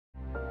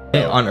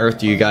Why on earth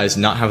do you guys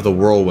not have the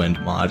Whirlwind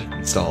mod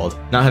installed?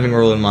 Not having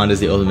Whirlwind mod is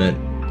the ultimate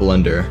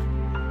blunder.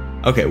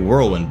 Okay,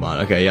 Whirlwind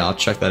mod. Okay, yeah, I'll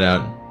check that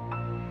out.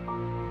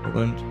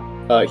 Whirlwind?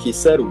 He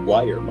said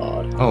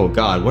Wiremod. Oh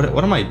god,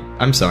 what am I?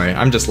 I'm sorry,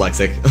 I'm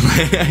dyslexic.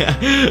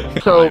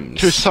 So,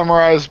 to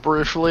summarize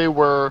briefly,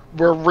 we're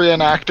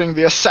reenacting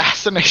the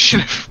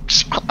assassination of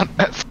John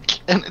F.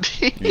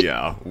 Kennedy.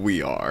 Yeah,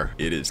 we are.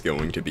 It is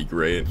going to be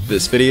great.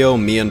 This video,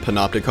 me and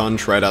Panopticon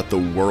tried out the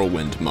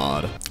Whirlwind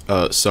mod.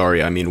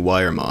 Sorry, I mean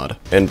Wiremod.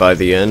 And by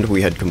the end,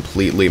 we had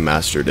completely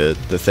mastered it.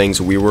 The things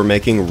we were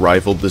making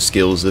rivaled the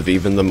skills of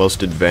even the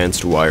most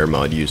advanced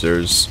Wiremod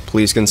users.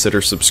 Please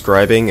consider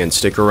subscribing and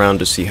stick around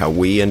to see how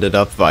we ended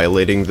up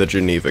violating the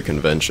Geneva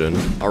Convention.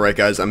 Alright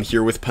guys, I'm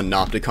here with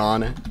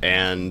Panopticon,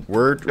 and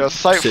the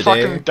site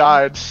fucking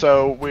died,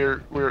 so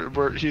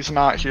he's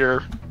not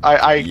here.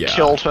 I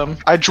killed him.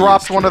 I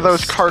dropped one of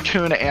those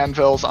cartoon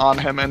anvils on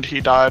him and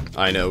he died.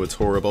 I know, it's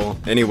horrible.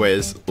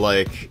 Anyways,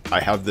 like,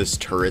 I have this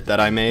turret that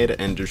I made,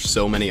 and there's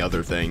so many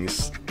other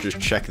things. Just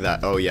check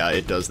that. Oh yeah,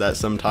 it does that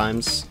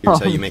sometimes. Here's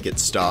how you make it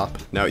stop.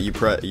 Now you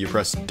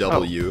press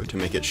W to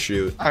make it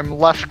shoot. I'm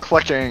left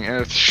clicking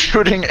and it's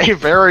shooting a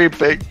very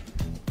big...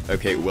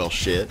 Okay, well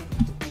shit.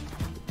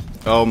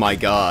 Oh my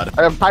god.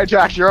 I have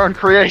hijacked your own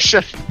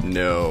creation.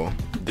 No.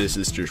 This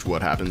is just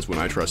what happens when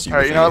I trust you.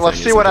 Alright, you know what, let's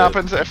see what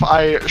happens if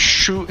I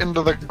shoot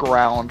into the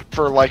ground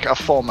for like a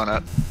full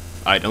minute.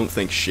 I don't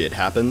think shit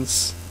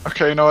happens.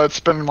 Okay, you know what, it's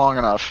been long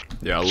enough.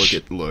 Yeah,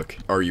 look.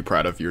 Are you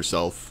proud of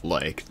yourself?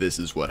 Like, this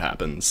is what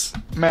happens.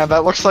 Man,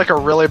 that looks like a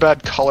really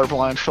bad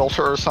colorblind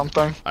filter or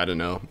something. I don't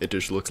know, it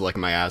just looks like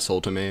my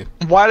asshole to me.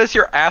 Why does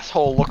your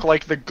asshole look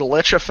like the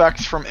glitch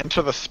effects from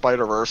Into the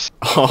Spider-Verse?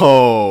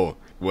 Oh,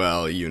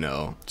 well, you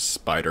know,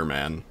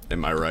 Spider-Man,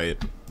 am I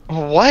right?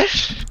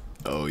 What?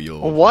 Oh,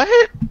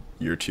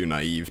 you're too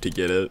naive to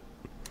get it.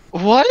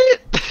 What?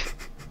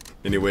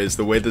 Anyways,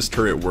 the way this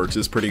turret works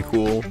is pretty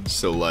cool.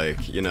 So,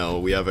 like, you know,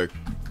 we have a...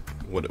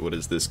 What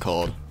is this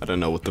called? I don't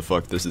know what the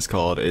fuck this is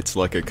called. It's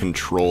like a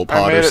control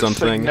pod or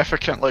something. I made it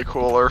significantly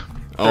cooler.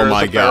 Oh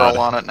my god. There's a barrel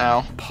on it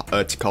now.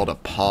 It's called a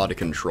pod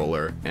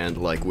controller, and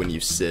like when you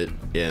sit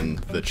in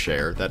the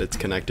chair that it's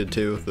connected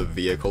to, the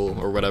vehicle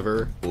or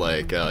whatever,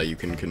 like you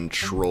can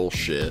control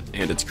shit,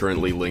 and it's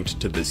currently linked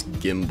to this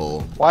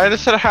gimbal. Why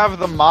does it have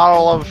the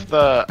model of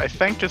the, I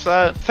think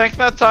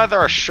that's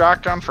either a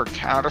shotgun for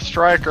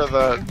Counter-Strike or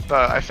the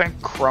I think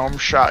chrome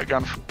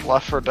shotgun for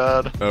Left 4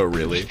 Dead. Oh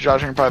really? Just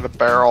judging by the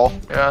barrel,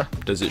 yeah.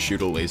 Does it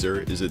shoot a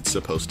laser? Is it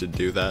supposed to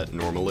do that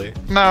normally?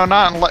 No,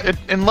 not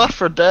in Left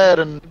 4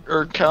 Dead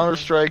or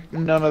Counter-Strike,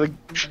 none of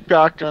the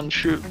shotguns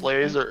shoot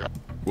laser.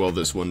 Well,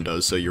 this one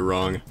does, so you're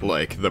wrong.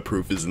 Like, the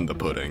proof is in the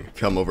pudding.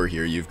 Come over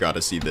here, you've got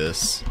to see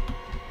this.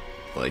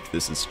 Like,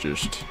 this is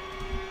just...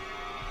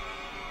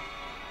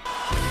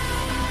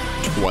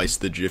 twice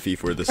the jiffy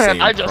for the same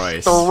price.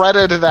 I just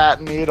threaded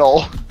that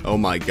needle. Oh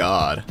my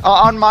god.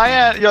 On my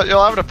end,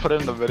 you'll have to put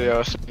in the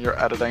video so you're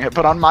editing it,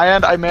 but on my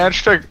end, I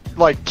managed to,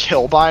 like,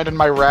 kill bind and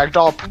my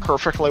ragdoll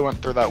perfectly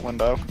went through that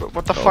window. But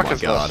what the fuck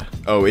is this?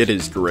 Oh, it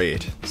is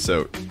great.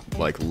 So,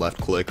 like,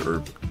 left click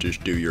or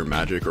just do your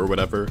magic or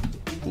whatever.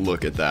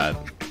 Look at that.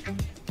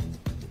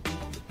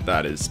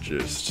 That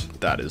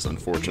is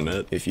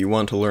unfortunate. If you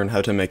want to learn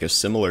how to make a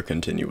similar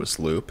continuous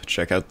loop,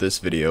 check out this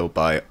video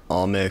by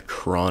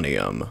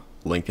Omicronium.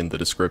 Link in the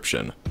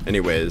description.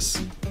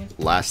 Anyways,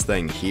 last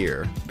thing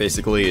here.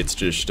 Basically, it's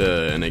just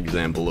an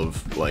example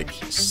of, like,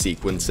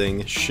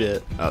 sequencing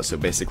shit. So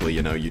basically,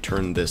 you know, you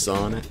turn this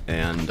on,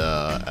 and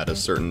at a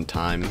certain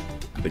time,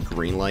 the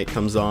green light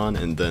comes on,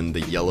 and then the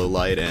yellow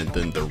light, and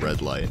then the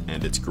red light,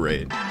 and it's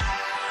great.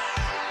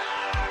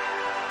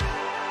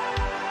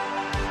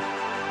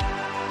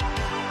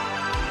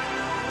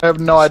 I have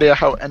no idea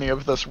how any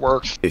of this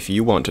works. If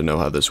you want to know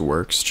how this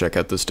works, check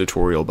out this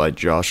tutorial by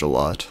Josh a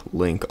lot.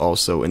 Link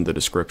also in the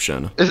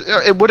description.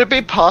 Would it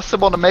be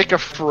possible to make a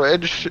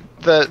fridge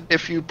that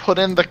if you put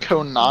in the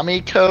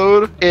Konami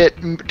code, it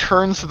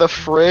turns the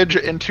fridge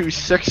into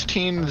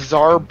 16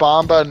 Tsar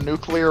Bomba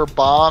nuclear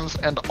bombs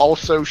and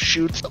also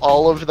shoots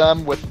all of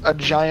them with a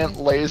giant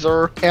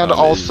laser and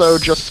also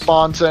just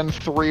spawns in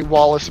 3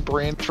 Wallace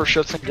Breens for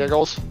shits and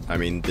giggles? I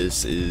mean,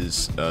 this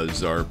is a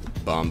Tsar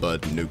Bomba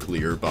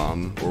nuclear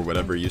bomb, or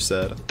whatever you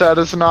said. That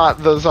is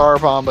not the Tsar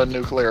Bomba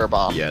nuclear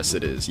bomb. Yes,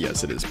 it is.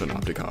 Yes, it is,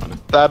 Panopticon.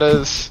 That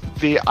is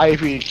the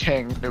Ivy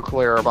King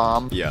nuclear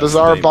bomb. Yes, the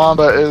Tsar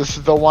Bomba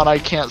is the one I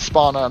can't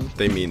spawn in.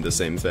 They mean the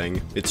same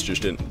thing. It's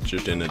just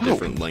in a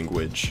different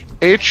language.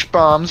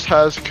 H-Bombs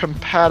has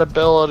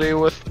compatibility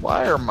with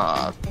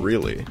Wiremod.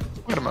 Really?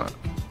 Wait a minute.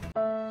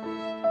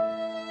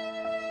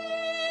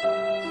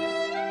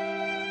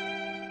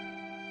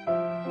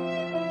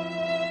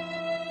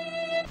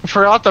 I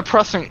forgot that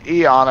pressing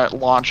E on it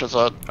launches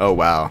it. Oh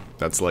wow,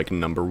 that's like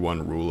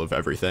 #1 rule of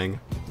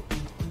everything.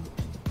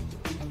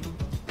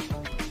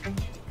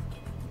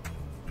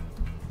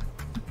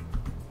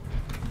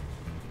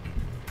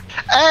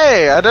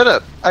 Hey, I did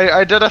it!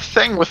 I did a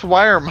thing with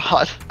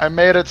Wiremod. I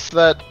made it so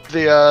that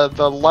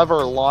the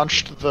lever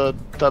launched the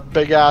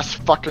big ass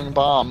fucking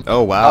bomb.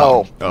 Oh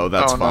wow. Oh,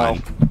 that's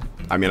fine.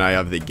 I mean, I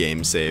have the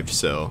game saved,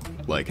 so,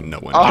 like, no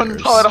one Oh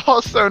cares. no, it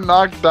also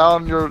knocked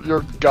down your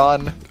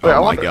gun. Wait,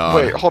 Oh my God.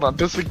 Wait, hold on.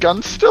 Does the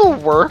gun still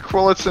work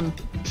while it's in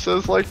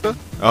pieces like this?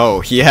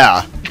 Oh,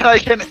 yeah. I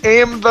can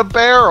aim the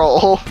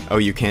barrel. Oh,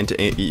 you can't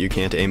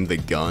aim the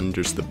gun,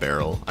 just the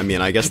barrel. I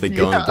mean, I guess the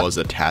gun Yeah. was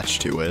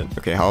attached to it.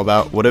 Okay, how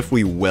about, what if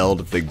we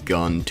weld the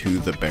gun to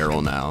the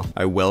barrel now?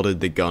 I welded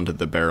the gun to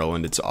the barrel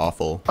and it's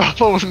awful.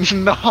 Oh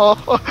no.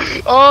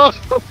 Oh.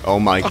 Oh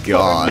my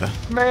God.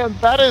 Man,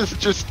 that is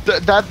just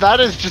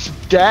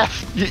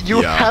death.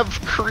 You Yeah. have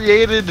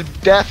created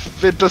death,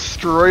 the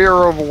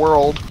destroyer of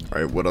world.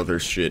 Alright, what other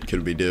shit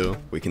could we do?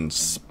 We can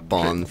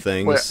spawn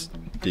things. Wait.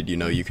 Did you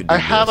know you could do I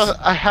this?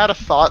 had a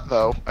thought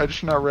though. I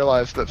just now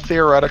realized that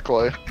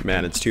theoretically.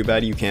 Man, it's too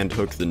bad you can't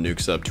hook the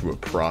nukes up to a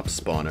prop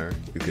spawner.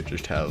 You could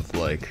just have,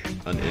 like,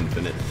 an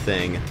infinite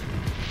thing.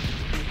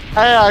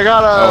 Hey, I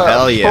got Oh,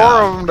 hell yeah.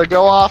 4 of them to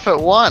go off at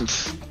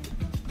once.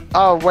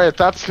 Oh wait,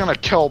 that's gonna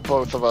kill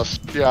both of us.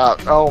 Yeah.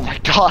 Oh my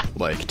god.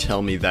 Like,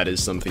 tell me that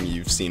is something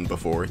you've seen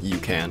before. You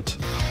can't.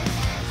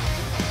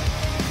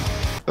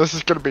 This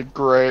is gonna be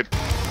great.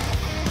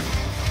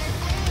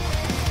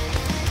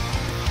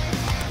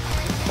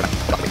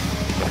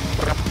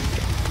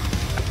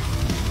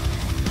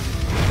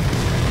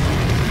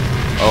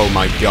 Oh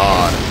my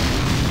God.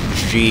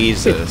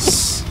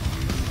 Jesus.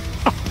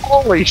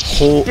 Holy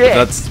shit!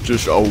 That's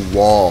just a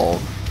wall.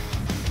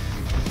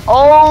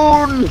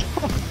 Oh no!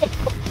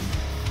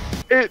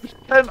 It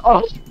sent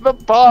off the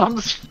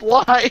bombs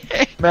flying!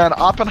 Man,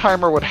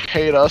 Oppenheimer would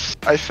hate us,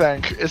 I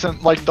think.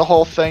 Isn't, like, the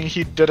whole thing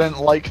he didn't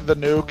like the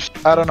nukes?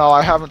 I don't know,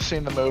 I haven't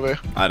seen the movie.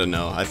 I don't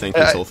know. I think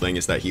his whole thing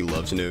is that he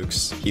loves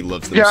nukes. He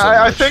loves them Yeah, so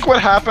I much. think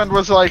what happened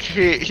was, like,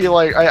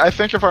 I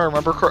think if I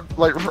remember,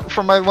 like,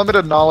 from my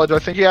limited knowledge, I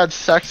think he had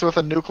sex with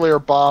a nuclear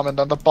bomb, and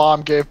then the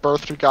bomb gave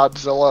birth to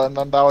Godzilla, and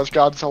then that was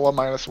Godzilla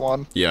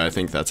 -1. Yeah, I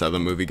think that's how the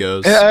movie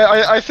goes.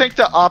 I think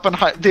that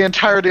the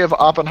entirety of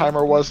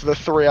Oppenheimer was the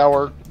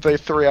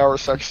 3-hour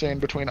sex scene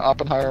between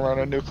Oppenheimer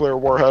and a nuclear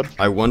warhead.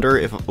 I wonder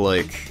if,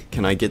 like,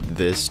 can I get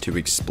this to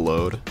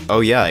explode? Oh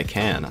yeah, I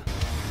can.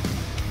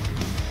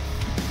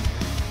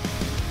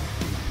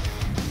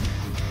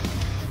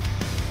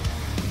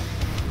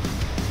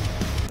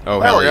 Oh,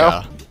 There hell we go.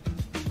 yeah.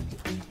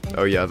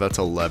 Oh yeah, that's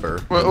a lever.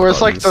 Where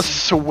it's like the Buttons.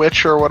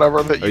 switch or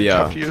whatever that Oh you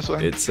yeah, kept using.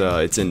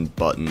 it's in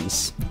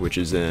buttons, which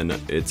is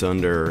it's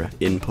under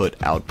input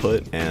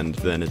output, and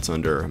then it's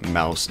under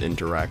mouse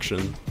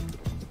interaction.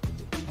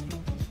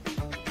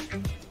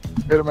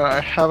 Wait a minute, I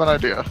have an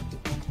idea.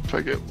 If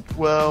I get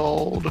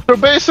weld. So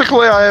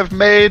basically, I have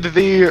made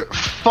the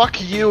fuck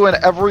you and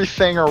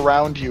everything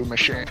around you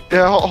machine.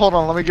 Yeah, hold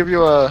on, let me give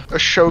you a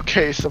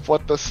showcase of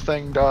what this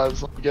thing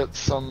does. Let me get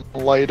some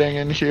lighting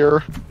in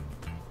here.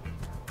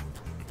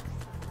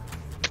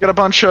 Got a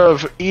bunch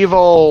of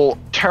evil,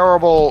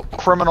 terrible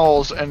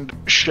criminals and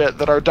shit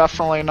that are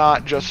definitely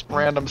not just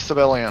random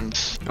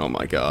civilians. Oh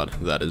my god,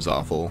 that is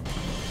awful.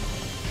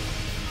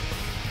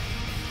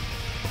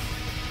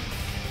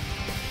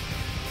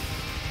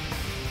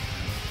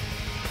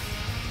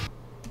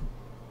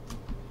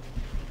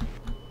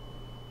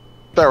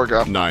 There we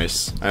go.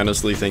 Nice. I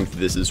honestly think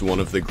this is one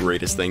of the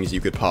greatest things you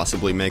could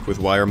possibly make with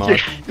Wiremod.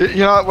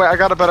 You know what? Wait, I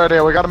got a better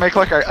idea. We gotta make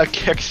like a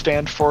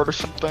kickstand for it or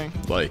something.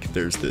 Like,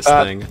 there's this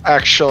thing.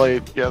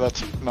 Actually, yeah,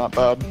 that's not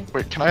bad.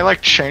 Wait, can I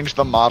like change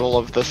the model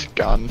of this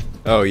gun?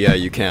 Oh yeah,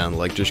 you can.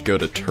 Like, just go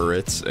to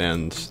turrets,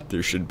 and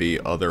there should be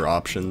other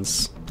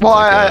options. Well,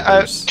 Like,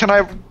 there's-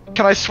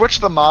 can I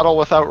switch the model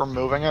without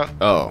removing it?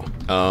 Oh,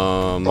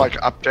 Like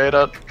update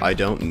it? I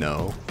don't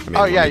know. I mean,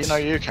 Oh let yeah, me you know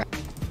you can.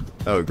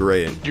 Oh,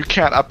 great. You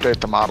can't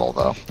update the model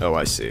though. Oh,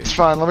 I see. It's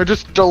fine. Let me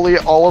just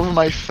delete all of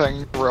my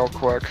things real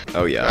quick.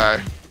 Oh yeah.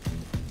 Okay.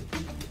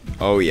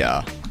 Oh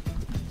yeah.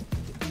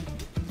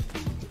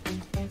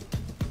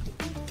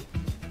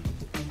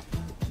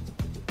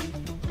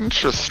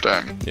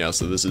 Interesting. Yeah,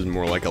 so this is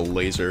more like a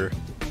laser.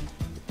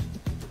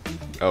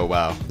 Oh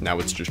wow, now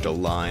it's just a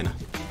line.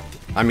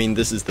 I mean,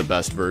 this is the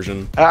best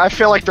version. I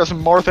feel like there's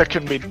more that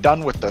can be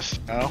done with this,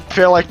 you know? I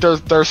feel like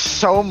there's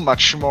so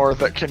much more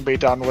that can be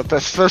done with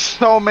this. There's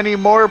so many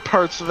more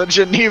parts of the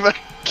Geneva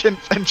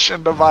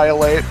Convention to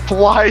violate.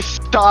 Why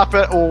stop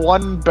at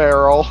one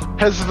barrel?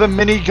 Has the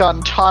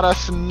minigun taught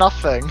us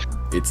nothing?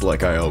 It's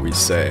like I always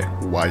say,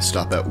 why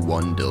stop at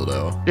one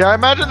dildo? Yeah, I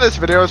imagine this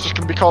video is just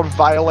gonna be called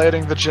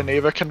Violating the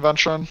Geneva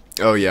Convention.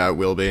 Oh yeah, it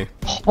will be.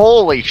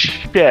 Holy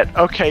shit.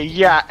 Okay,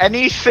 yeah,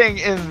 anything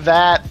in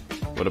that.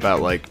 What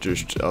about, like,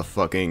 just a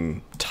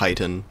fucking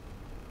titan?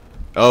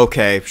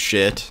 Okay,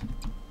 shit.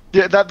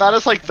 Yeah, that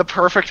is like the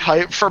perfect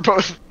height for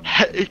both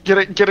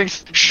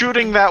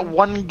shooting that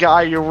one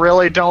guy you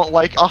really don't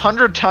like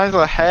 100 times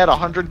in the head,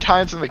 100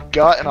 times in the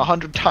gut, and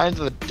 100 times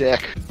in the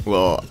dick.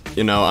 Well,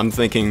 you know, I'm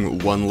thinking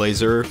one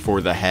laser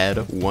for the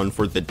head, one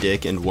for the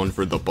dick, and one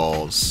for the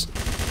balls.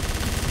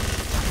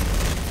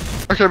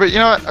 Okay, but you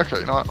know what? Okay,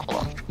 you know what?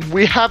 Hold on.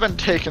 We haven't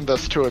taken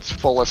this to its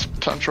fullest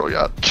potential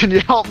yet. Can you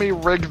help me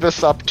rig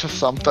this up to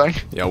something?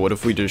 Yeah, what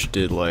if we just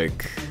did,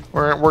 like,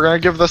 We're gonna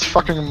give this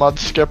fucking mud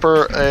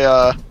skipper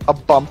a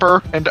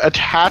bumper, and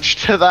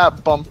attached to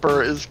that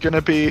bumper is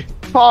gonna be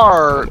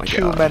far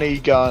too many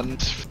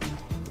guns.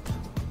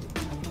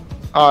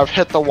 I've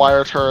hit the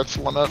wire turrets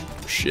limit.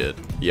 Shit.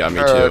 Yeah, me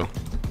too.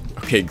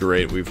 Okay,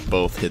 great. We've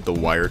both hit the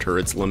wire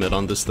turrets limit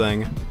on this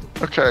thing.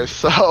 Okay,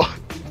 so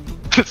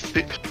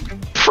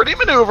pretty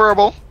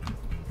maneuverable.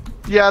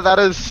 Yeah, that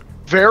is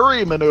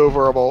very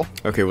maneuverable.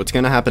 Okay, what's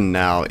gonna happen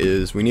now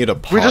is we need a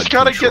pod We just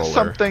gotta controller. get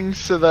something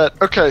so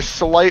that... Okay,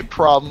 slight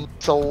problem.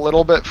 It's a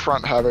little bit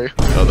front heavy.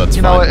 Oh, that's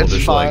You fine. know what? We'll It's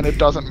just, fine. like... It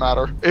doesn't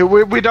matter.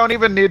 We don't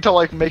even need to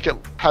like make it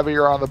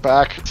heavier on the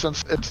back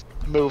since its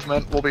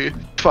movement will be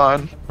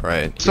fine.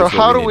 Right. So here's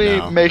what how do need we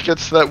now. make it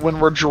so that when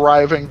we're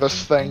driving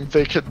this thing,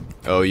 they could...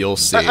 Oh, you'll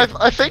see.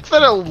 I think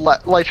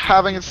that like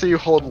having it so you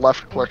hold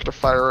left click to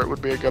fire it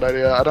would be a good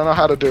idea. I don't know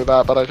how to do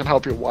that, but I can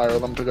help you wire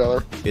them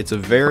together. It's a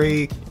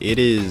very... It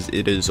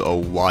is a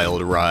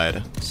wild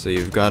ride. So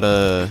you've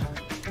gotta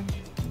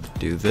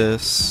do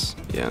this,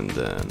 yeah, and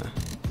then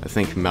I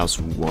think mouse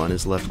 1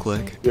 is left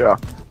click. Yeah.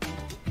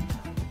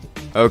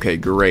 Okay,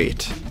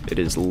 great. It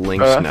is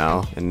linked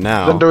now, and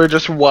now... Then do we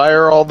just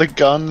wire all the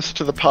guns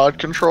to the pod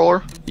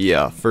controller?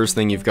 Yeah, first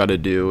thing you've got to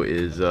do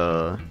is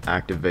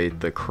activate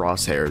the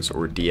crosshairs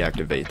or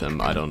deactivate them.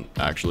 I don't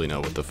actually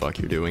know what the fuck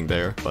you're doing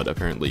there, but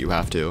apparently you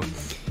have to.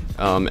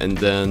 And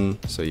then,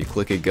 so you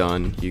click a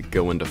gun, you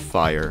go into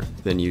fire,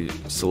 then you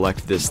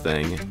select this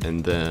thing,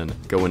 and then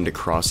go into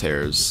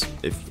crosshairs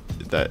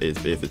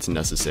if it's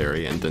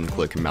necessary, and then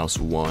click mouse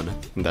 1,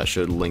 and that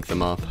should link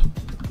them up.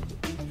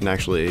 And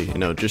actually, you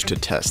know, just to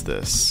test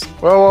this.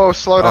 Whoa,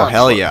 slow down. Oh,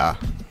 hell yeah.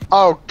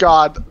 Oh,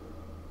 God.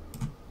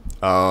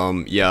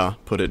 Yeah,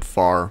 put it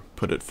far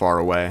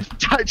away.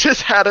 I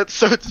just had it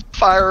so it's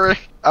firing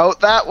out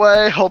that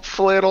way.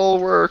 Hopefully it'll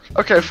work.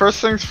 Okay,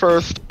 first things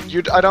first.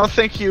 I don't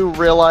think you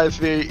realize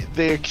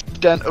the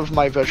extent of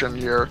my vision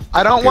here.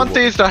 I don't want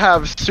these to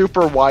have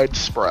super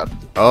widespread.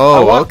 Oh,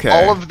 I want okay.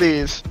 all of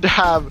these to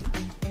have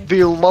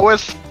the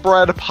lowest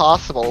spread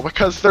possible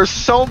because there's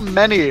so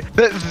many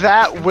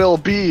that will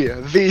be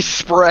the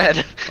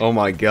spread. Oh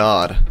my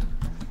god.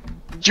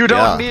 You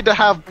don't need to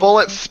have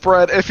bullet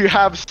spread if you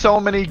have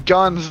so many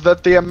guns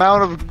that the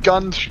amount of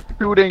guns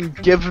shooting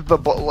give the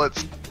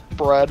bullets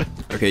spread.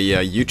 Okay,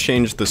 yeah, you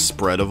change the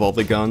spread of all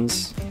the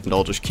guns, and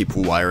I'll just keep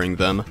wiring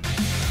them.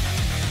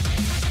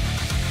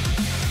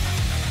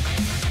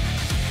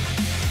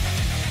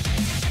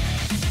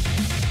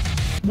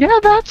 Yeah,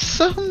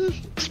 that's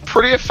it's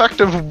pretty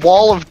effective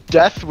wall of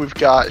death we've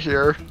got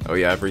here. Oh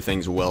yeah,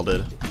 everything's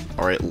welded.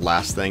 Alright,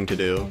 last thing to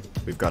do.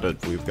 We've gotta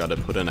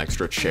put an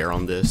extra chair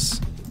on this.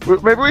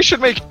 Maybe we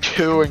should make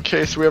 2 in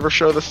case we ever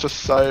show this to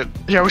Sight.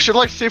 Yeah, we should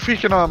like see if he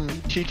can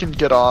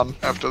get on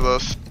after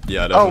this.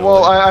 Yeah, definitely.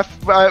 Oh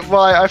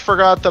well, I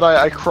forgot that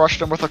I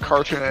crushed him with a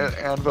cartoon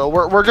anvil.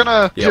 We're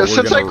gonna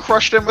since I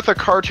crushed him with a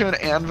cartoon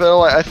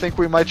anvil, I think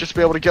we might just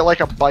be able to get like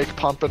a bike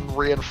pump and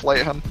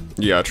reinflate him.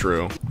 Yeah,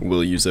 true.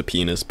 We'll use a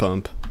penis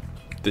pump.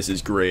 This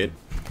is great.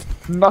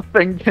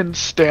 Nothing can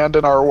stand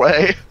in our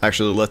way.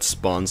 Actually, let's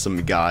spawn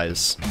some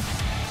guys.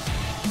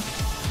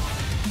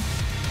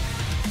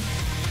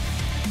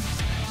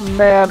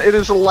 Man, it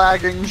is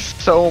lagging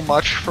so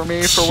much for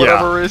me for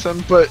whatever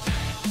reason, but...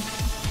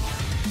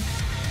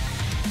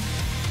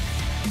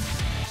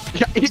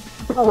 Yeah, he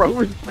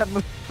throws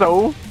them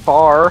so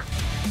far.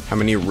 How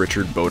many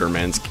Richard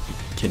Bodermans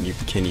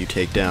can you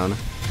take down?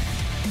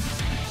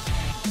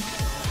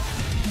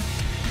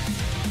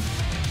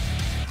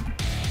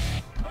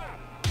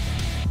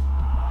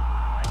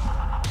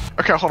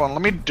 Okay, hold on,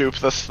 let me dupe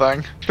this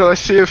thing. Should I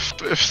see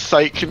if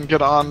Sight can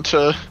get on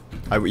to...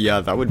 Yeah,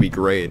 that would be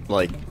great.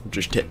 Like,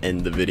 just to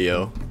end the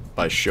video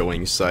by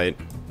showing Sight,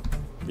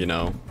 you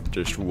know,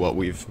 just what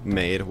we've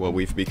made, what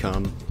we've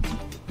become.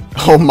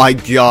 Oh my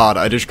god,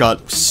 I just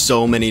got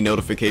so many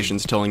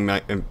notifications telling me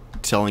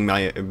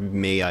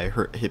I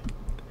hit.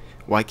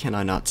 Why can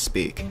I not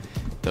speak?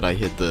 That I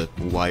hit the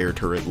wire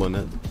turret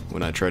limit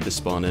when I tried to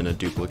spawn in a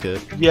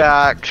duplicate.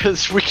 Yeah,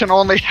 because we can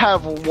only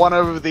have one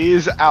of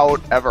these out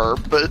ever,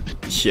 but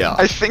yeah,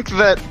 I think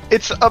that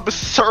it's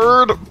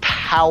absurd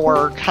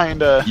power,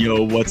 kinda.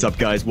 Yo, what's up,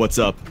 guys? What's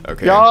up?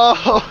 Okay.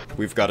 Yo!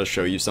 We've got to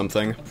show you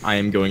something. I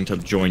am going to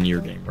join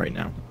your game right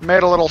now.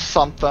 Made a little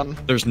something.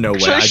 There's no way.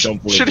 I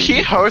don't believe Should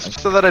he host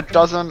so that it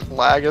doesn't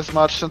lag as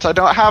much, since I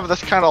don't have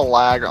this kind of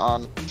lag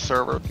on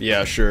server?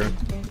 Yeah, sure.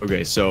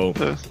 Okay, so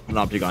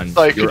Opticon,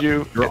 Like,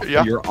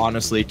 you're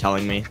honestly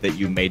telling me that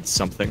you made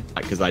something?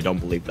 Because I don't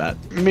believe that.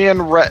 Me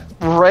and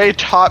Ray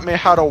taught me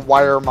how to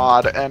wire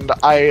mod, and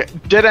I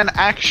didn't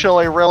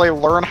actually really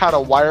learn how to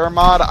wire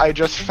mod. I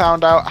just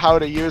found out how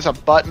to use a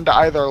button to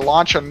either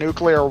launch a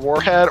nuclear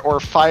warhead or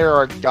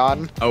fire a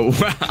gun. Oh,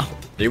 wow.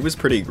 It was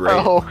pretty great.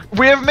 Oh,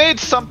 we have made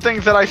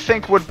something that I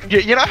think would...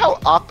 You know how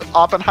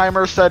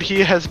Oppenheimer said he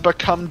has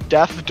become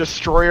Death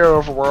Destroyer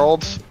of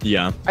Worlds?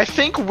 Yeah. I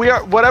think we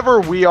are... Whatever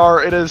we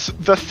are, it is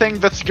the thing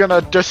that's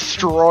gonna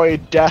destroy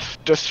Death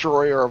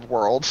Destroyer of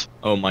Worlds.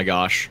 Oh my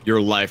gosh. Your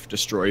life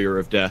destroyer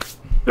of death.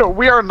 No,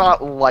 we are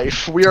not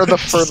life. We are the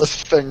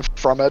furthest thing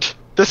from it.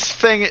 This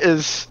thing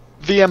is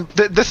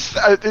this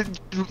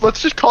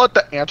let's just call it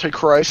the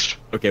Antichrist.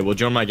 Okay, well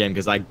join my game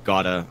because I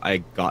got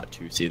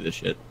to see this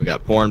shit. We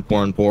got porn,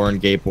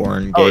 gay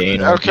porn, Oh, gay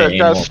anal, okay, gay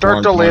guys, anal,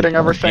 start deleting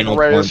everything. anal,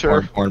 Ray is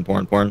here.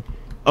 porn.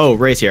 Oh,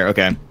 Ray's here.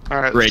 Okay. All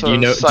right. Ray, so do you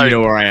know site,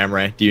 where I am,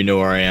 Ray? Do you know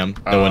where I am?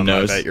 No one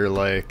knows. I bet you're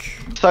like...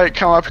 Site,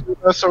 come up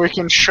here so we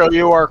can show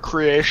you our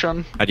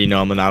creation. How do you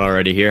know I'm not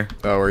already here?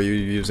 Oh, are you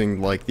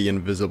using, like, the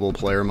invisible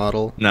player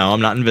model? No,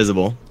 I'm not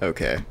invisible.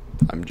 Okay.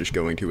 I'm just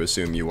going to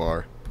assume you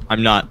are.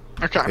 I'm not.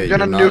 Okay, Okay, I'm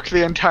gonna you're not- nuke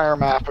the entire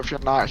map if you're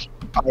not.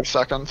 5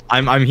 seconds.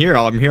 I'm here.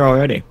 I'm here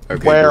already.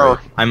 Okay, Where? great.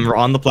 I'm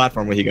on the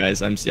platform with you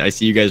guys. I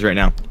see you guys right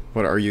now.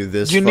 What, are you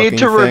this You need to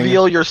fucking thing?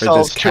 reveal Or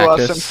yourselves this to us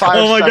in cactus? 5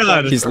 Oh my seconds.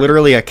 God. He's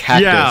literally a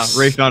cactus. Yeah,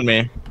 Ray found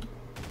me.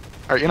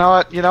 Alright, you know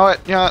what? You know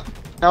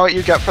what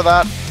you get for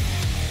that?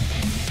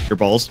 Your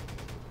balls.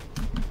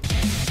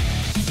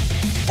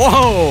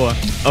 Whoa!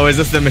 Oh, is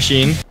this the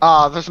machine?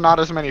 There's not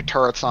as many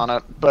turrets on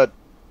it, but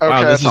okay,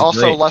 Wow, this it's is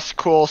also great. less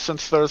cool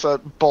since there's a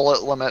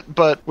bullet limit,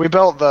 but we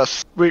built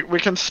this. We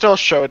can still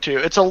show it to you.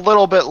 It's a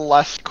little bit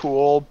less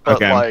cool, but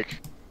Okay. like...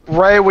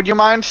 Ray, would you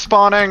mind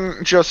spawning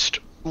just,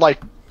 like,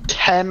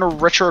 10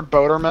 Richard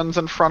Bodermans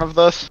in front of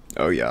this?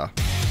 Oh, yeah.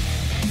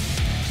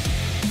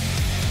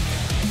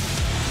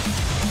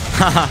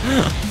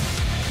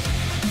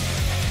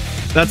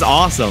 That's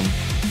awesome.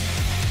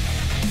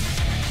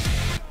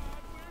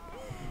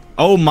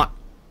 Oh my.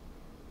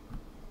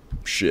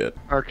 Shit.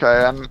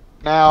 Okay, and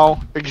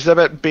now,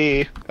 Exhibit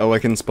B. Oh, I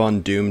can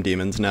spawn Doom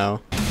demons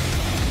now.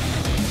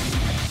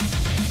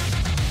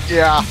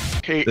 Yeah,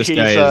 This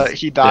guy is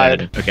he died.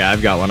 dead. Okay,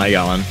 I've got one. I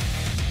got one.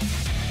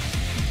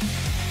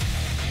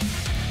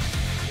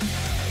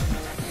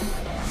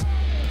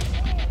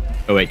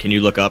 Oh wait, can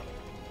you look up?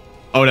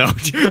 Oh no.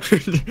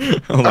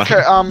 Hold on.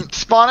 Okay,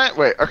 spawn it.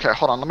 Wait, okay,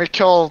 hold on. Let me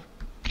kill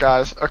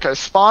guys. Okay,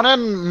 spawn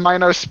in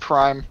minus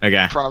prime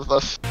Okay. in front of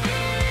this.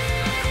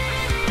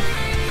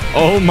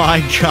 Oh my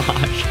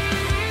gosh.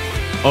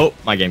 Oh,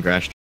 my game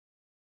crashed.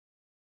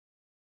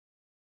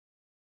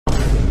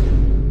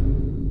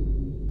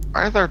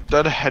 Why are there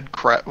dead head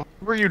crap? What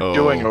were you Oh.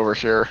 doing over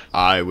here?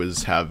 I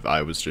was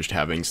just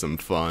having some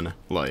fun.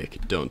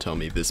 Like, don't tell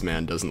me this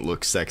man doesn't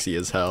look sexy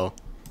as hell.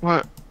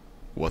 What?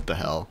 What the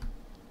hell?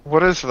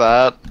 What is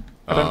that?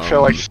 I didn't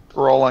feel like Um,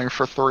 scrolling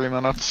for 3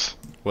 minutes.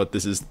 What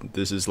this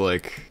is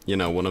like, you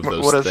know, one of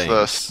those What is things.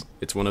 this?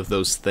 It's one of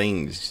those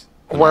things.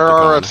 Where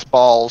are Emoticon. its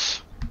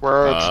balls? Where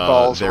are its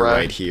balls, They're Ray?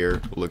 right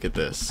here. Look at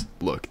this.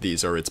 Look,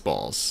 these are its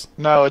balls.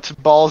 No, its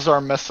balls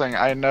are missing.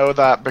 I know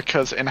that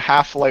because in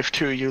Half-Life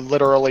 2, you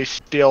literally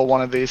steal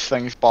one of these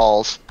things'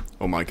 balls.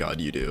 Oh my god,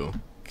 you do.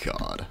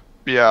 God.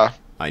 Yeah.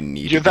 I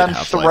need You to then get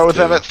Half-Life throw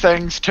them 2. at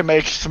things to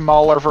make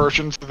smaller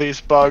versions of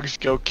these bugs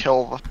go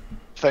kill the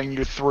thing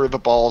you threw the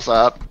balls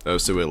at. Oh,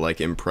 so it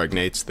like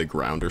impregnates the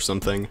ground or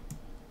something?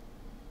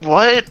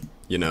 What?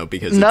 You know,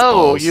 because its No,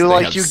 balls, you they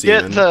like have you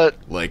semen. get the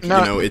Like, no,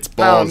 you know, its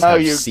balls no,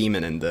 have you-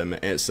 semen in them,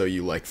 and so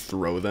you like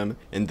throw them,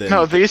 and then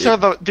no. These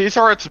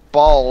are its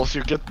balls.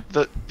 You get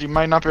the you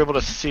might not be able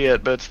to see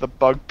it, but it's the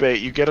bug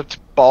bait. You get its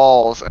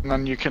balls, and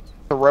then you can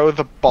throw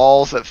the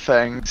balls at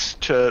things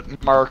to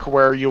mark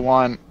where you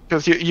want.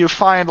 Because you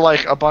find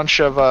like a bunch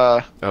of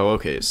Oh,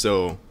 okay.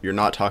 So you're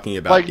not talking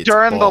about like its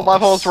during the balls.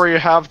 levels where you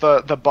have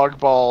the bug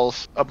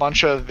balls, a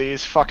bunch of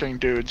these fucking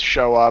dudes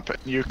show up. And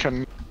you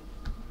can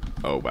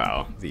Oh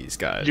wow, these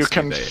guys. you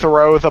can they-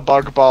 throw the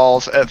bug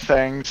balls at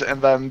things,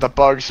 and then the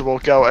bugs will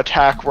go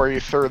attack where you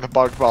threw the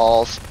bug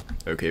balls.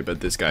 Okay, but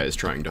this guy is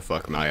trying to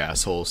fuck my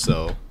asshole,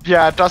 so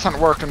Yeah, it doesn't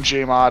work in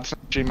Gmod.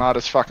 Gmod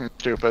is fucking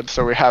stupid,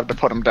 so we have to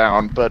put him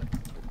down. But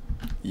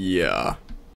yeah.